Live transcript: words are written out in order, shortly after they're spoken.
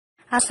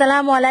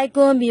আসসালামু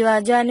আলাইকুম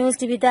ভিউয়ার, জয় নিউজ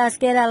টিভিতে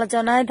আজকের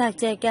আলোচনায়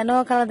থাকছে কেন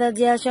খালেদা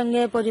জিয়ার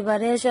সঙ্গে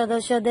পরিবারের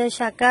সদস্যদের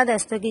সাক্ষাৎ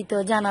স্থগিত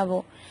জানাবো।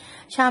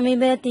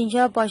 শামীমের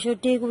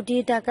 365 কোটি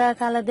টাকা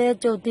খালেদের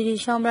 34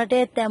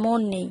 সম্রাটের তেমন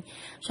নেই।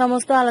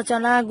 সমস্ত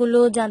আলোচনাগুলো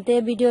জানতে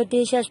ভিডিওটি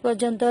শেষ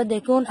পর্যন্ত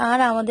দেখুন আর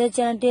আমাদের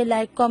চ্যানেলটি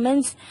লাইক,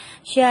 কমেন্টস,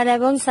 শেয়ার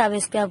এবং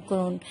সাবস্ক্রাইব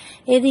করুন।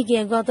 এদিকে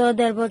গত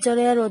 1.5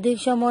 বছরের অধিক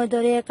সময়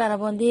ধরে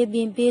কারাবন্দী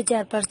বিএনপি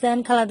চেয়ারপারসন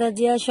খালেদা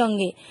জিয়ার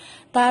সঙ্গে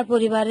তার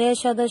পরিবারের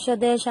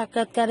সদস্যদের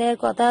সাক্ষাৎকারের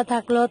কথা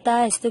থাকলেও তা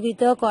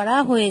স্থগিত করা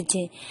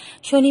হয়েছে।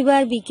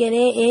 শনিবার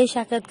বিকেলে এই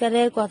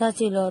সাক্ষাৎকারের কথা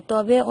ছিল,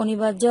 তবে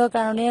অনিবার্য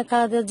কারণে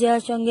খালেদা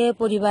জিয়ার সঙ্গে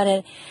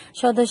পরিবারের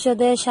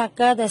সদস্যদের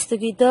সাক্ষাৎ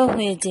স্থগিত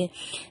হয়েছে।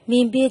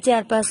 বিএনপি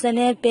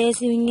চেয়ারপারসনের প্রেস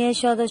উইংয়ের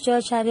সদস্য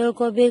শাহরিয়ার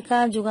কবির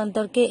খান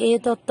যুগান্তরকে এই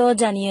তথ্য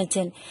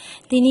জানিয়েছেন।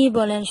 তিনি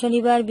বলেন,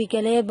 শনিবার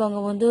বিকেলে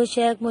বঙ্গবন্ধু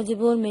শেখ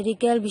মুজিবুর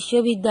মেডিকেল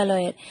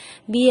বিশ্ববিদ্যালয়ের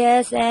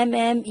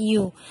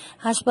BSMMU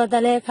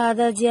হাসপাতালে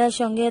খালেদা জিয়ার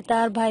সঙ্গে তার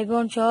ভাই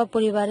বোন সহ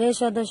পরিবারের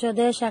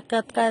সদস্যদের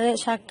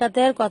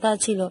সাক্ষাতের কথা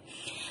ছিল,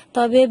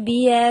 তবে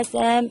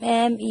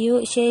BSMMU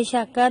সেই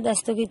সাক্ষাৎ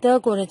স্থগিত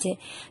করেছে।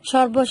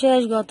 সর্বশেষ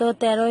গত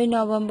 13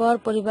 নভেম্বর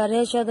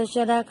পরিবারের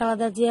সদস্যরা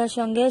খালেদা জিয়ার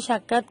সঙ্গে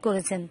সাক্ষাৎ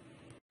করেছেন।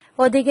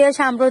 ওদিকে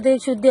সাম্প্রতিক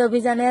শুদ্ধি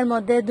অভিযানের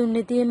মধ্যে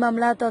দুর্নীতি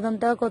মামলা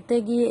তদন্ত করতে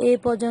গিয়ে এই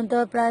পর্যন্ত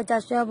প্রায়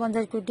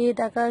 450 কোটি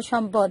টাকার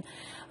সম্পদ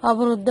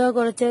অবরুদ্ধ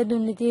করেছে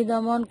দুর্নীতি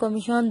দমন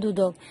কমিশন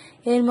দুদক।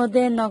 এর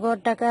মধ্যে নগদ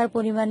টাকার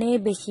পরিমাণে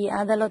বেশি।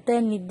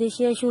 আদালতের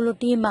নির্দেশে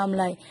 16টি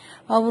মামলায়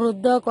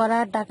অবরুদ্ধ করা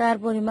টাকার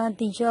পরিমাণ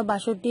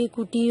 362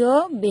 কোটিও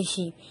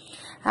বেশি,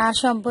 আর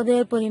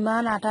সম্পদের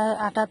পরিমাণ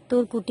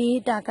 78 কোটি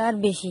টাকার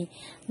বেশি।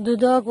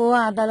 দুদক ও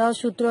আদালত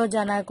সূত্র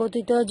জানায়,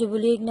 কথিত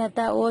যুবলীগ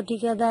নেতা ও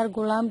ঠিকাদার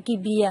গোলাম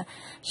কিবরিয়া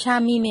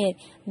শামীমের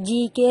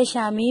GK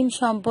শামীম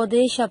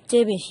সম্পদে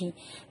সবচেয়ে বেশি।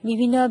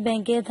 বিভিন্ন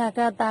ব্যাংকে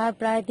থাকা তার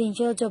প্রায়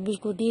 324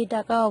 কোটি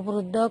টাকা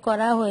অবরুদ্ধ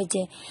করা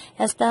হয়েছে।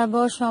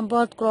 স্থাবর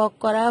সম্পদ ক্রয়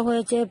করা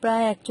হয়েছে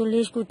প্রায়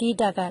 41 কোটি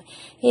টাকার।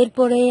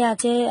 এরপরেই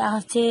আছে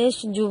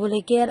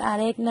যুবলীগের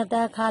আরেক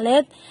নেতা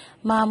খালেদ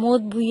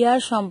মাহমুদ ভূঁইয়ার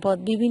সম্পদ।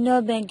 বিভিন্ন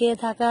ব্যাংকে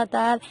থাকা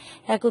তার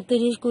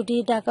 31 কোটি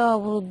টাকা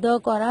অবরুদ্ধ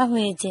করা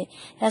হয়েছে।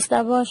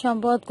 স্থাবর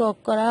সম্পদ ক্রয়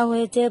করা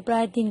হয়েছে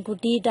প্রায় 3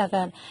 কোটি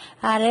টাকার।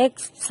 আরেক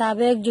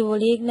সাবেক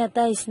যুবলীগ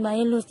নেতা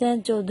ইসমাইল হোসেন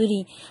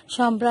চৌধুরী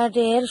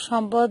সম্রাটের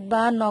সম্পদ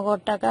বা নগদ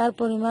টাকার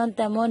পরিমাণ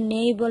তেমন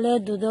নেই বলে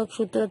দুদক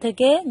সূত্র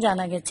থেকে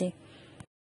জানা গেছে।